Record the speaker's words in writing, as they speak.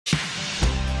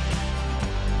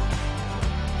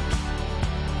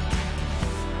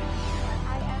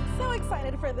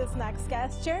next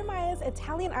guest. Jeremiah's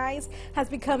Italian Ice has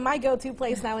become my go-to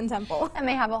place now in Temple. And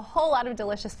they have a whole lot of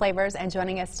delicious flavors. And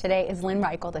joining us today is Lynn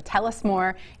Reichel to tell us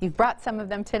more. You've brought some of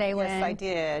them today, Lynn. Yes, I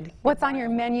did. What's on your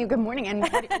menu? Good morning. And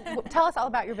tell us all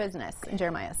about your business,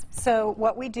 Jeremiah's. So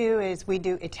what we do is we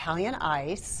do Italian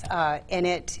ice, and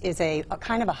it is a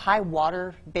kind of a high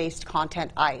water-based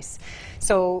content ice.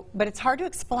 So, but it's hard to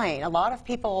explain. A lot of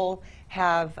people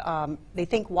have, they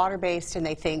think water-based and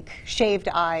they think shaved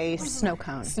ice. Or snow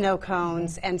cones. Snow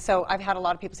cones. And so I've had a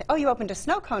lot of people say, oh, you opened a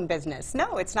snow cone business.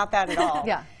 No, it's not that at all.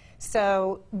 Yeah.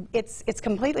 So it's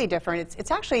completely different.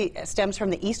 It's actually stems from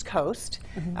the East Coast.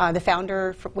 The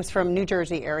founder was from New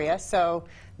Jersey area. So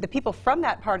the people from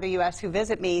that part of the U.S. who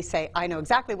visit me say, I know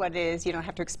exactly what it is. You don't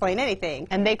have to explain anything.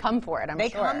 And they come for it, I'm sure. They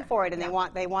come for it, and they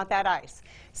want that ice.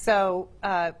 So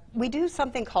we do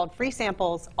something called free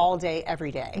samples all day,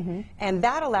 every day. And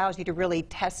that allows you to really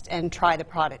test and try the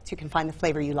products. You can find the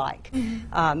flavor you like.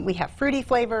 We have fruity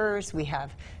flavors. We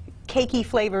have cakey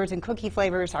flavors and cookie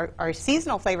flavors. Our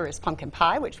seasonal flavor is pumpkin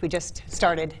pie, which we just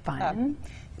started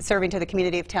serving to the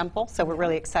community of Temple, so we're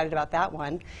really excited about that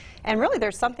one. And really,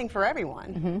 there's something for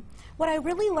everyone. What I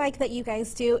really like that you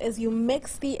guys do is you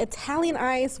mix the Italian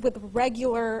ice with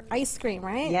regular ice cream,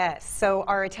 right? Yes, so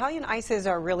our Italian ices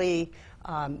are really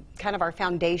kind of our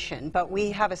foundation, but we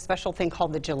have a special thing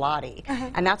called the gelati,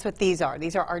 and that's what these are.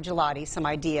 These are our gelati, some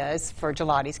ideas for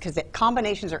gelatis, because the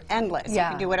combinations are endless. You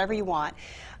can do whatever you want.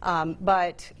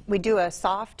 But we do a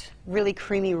soft, really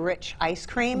creamy, rich ice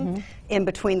cream in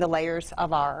between the layers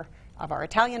of our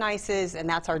Italian ices, and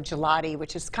that's our gelati,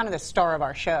 which is kind of the star of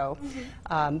our show.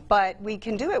 But we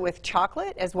can do it with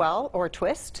chocolate as well, or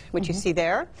twist, which you see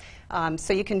there.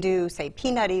 So you can do, say,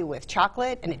 peanutty with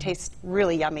chocolate, and it tastes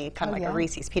really yummy, kind of like a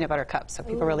Reese's peanut butter cup, so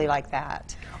people really like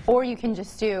that. Or you can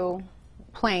just do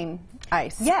plain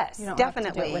ice. Yes, you don't definitely.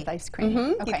 Have to do it with ice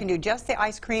cream. You can do just the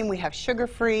ice cream. We have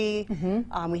sugar-free.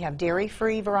 We have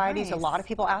dairy-free varieties. Nice. A lot of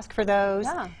people ask for those,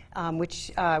 Yeah.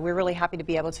 which we're really happy to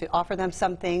be able to offer them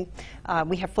something.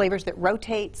 We have flavors that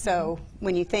rotate, so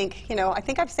when you think, you know, I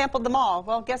think I've sampled them all,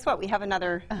 well, guess what? We have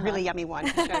another really yummy one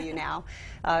to show you now,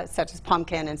 such as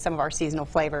pumpkin and some of our seasonal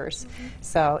flavors.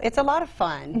 So it's a lot of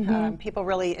fun. People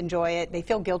really enjoy it. They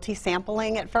feel guilty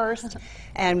sampling at first,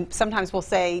 and sometimes we'll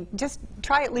say, just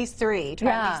try at least three.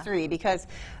 Try at least three, because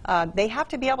they have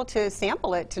to be able to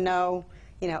sample it to know,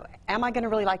 you know, am I going to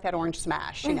really like that orange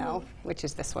smash, you know, which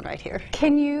is this one right here.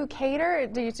 Can you cater?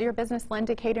 Does your business lend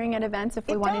to catering at events? If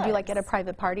we wanted to, like, at a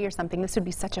private party or something, this would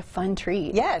be such a fun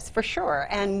treat. Yes, for sure.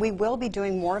 And we will be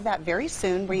doing more of that very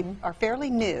soon. We are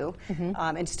fairly new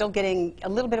and still getting a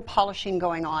little bit of polishing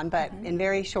going on, but in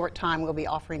very short time we'll be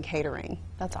offering catering.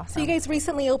 That's awesome. So you guys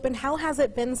recently opened. How has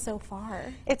it been so far?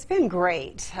 It's been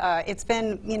great. It's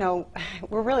been, you know,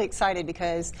 we're really excited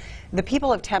because the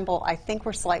people of Temple, I think,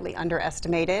 were slightly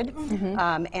underestimated,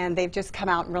 and they've just come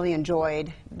out and really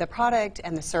enjoyed the product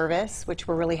and the service, which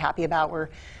we're really happy about. We're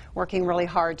working really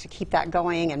hard to keep that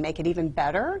going and make it even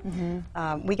better.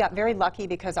 We got very lucky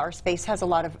because our space has a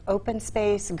lot of open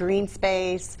space, green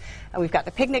space. We've got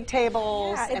the picnic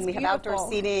tables, and we have outdoor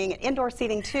seating, and indoor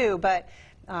seating too, but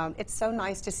it's so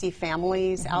nice to see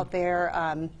families out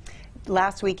there.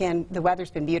 Last weekend, the weather's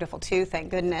been beautiful too, thank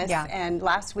goodness. And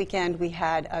last weekend, we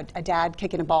had a dad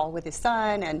kicking a ball with his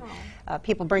son, and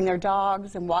people bring their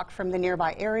dogs and walk from the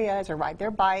nearby areas or ride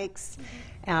their bikes.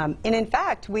 And in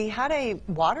fact, we had a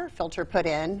water filter put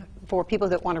in for people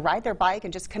that want to ride their bike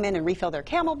and just come in and refill their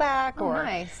Camelback,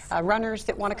 or runners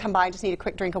that want to come by and just need a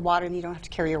quick drink of water, and you don't have to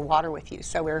carry your water with you.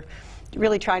 So we're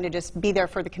really trying to just be there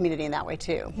for the community in that way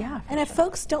too. Yeah. And if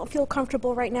folks don't feel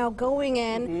comfortable right now going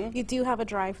in, you do have a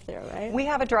drive-through, right? We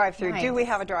have a drive-through. Do we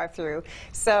have a drive-through?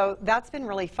 So that's been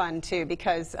really fun too,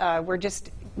 because we're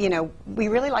just, you know, we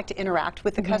really like to interact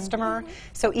with the customer.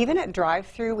 So even at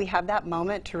drive-through, we have that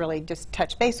moment to really just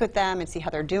touch base with them and see how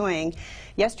they're doing.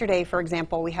 Yesterday, for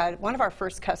example, we had one of our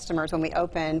first customers when we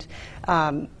opened.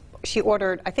 She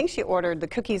ordered, I think she ordered the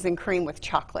cookies and cream with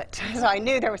chocolate. So I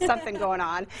knew there was something going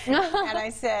on. And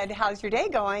I said, how's your day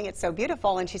going? It's so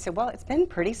beautiful. And she said, well, it's been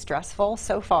pretty stressful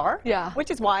so far, which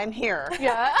is why I'm here.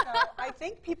 So I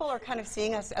think people are kind of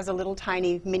seeing us as a little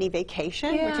tiny mini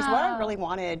vacation, which is what I really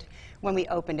wanted when we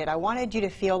opened it. I wanted you to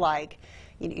feel like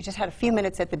you just had a few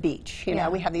minutes at the beach. You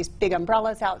know, we have these big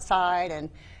umbrellas outside,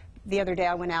 and the other day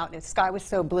I went out and the sky was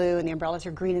so blue and the umbrellas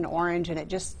are green and orange, and it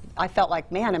just, I felt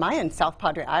like, man, am I in South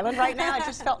Padre Island right now? I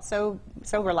just felt so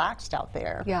relaxed out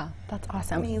there. Yeah, that's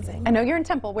awesome. Amazing. I know you're in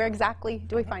Temple. Where exactly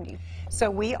do we find you? So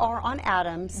we are on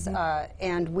Adams,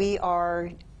 and we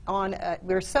are on,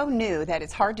 we're so new that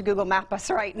it's hard to Google Map us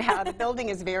right now. The building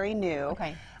is very new.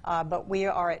 Okay. But we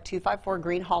are at 254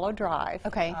 Green Hollow Drive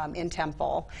Okay. In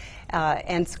Temple,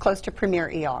 and it's close to Premier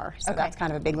ER, so Okay. that's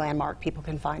kind of a big landmark. People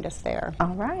can find us there. All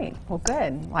right. Well,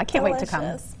 good. Well, I can't wait to come.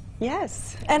 Delicious.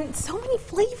 Yes. And so many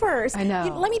flavors. I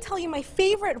know. Let me tell you my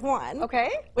favorite one. Okay.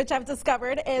 Which I've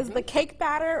discovered is the cake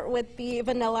batter with the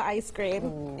vanilla ice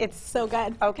cream. It's so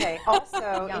good. Okay.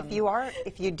 Also,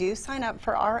 if you do sign up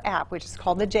for our app, which is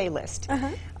called the J List,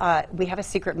 we have a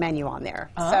secret menu on there.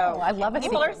 Oh, so I love a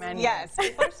people secret are, menu. Yes,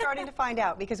 people are starting to find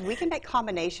out because we can make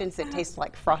combinations that taste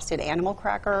like frosted animal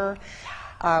cracker.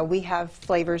 We have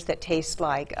flavors that taste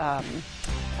like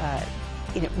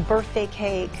birthday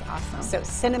cake, Awesome. so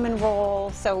cinnamon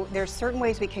roll. So there's certain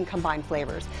ways we can combine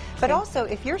flavors. But also,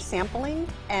 if you're sampling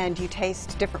and you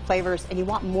taste different flavors and you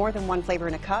want more than one flavor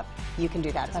in a cup, you can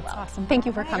do that as That's well. awesome. Thank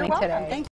you for coming You're welcome. today. Thank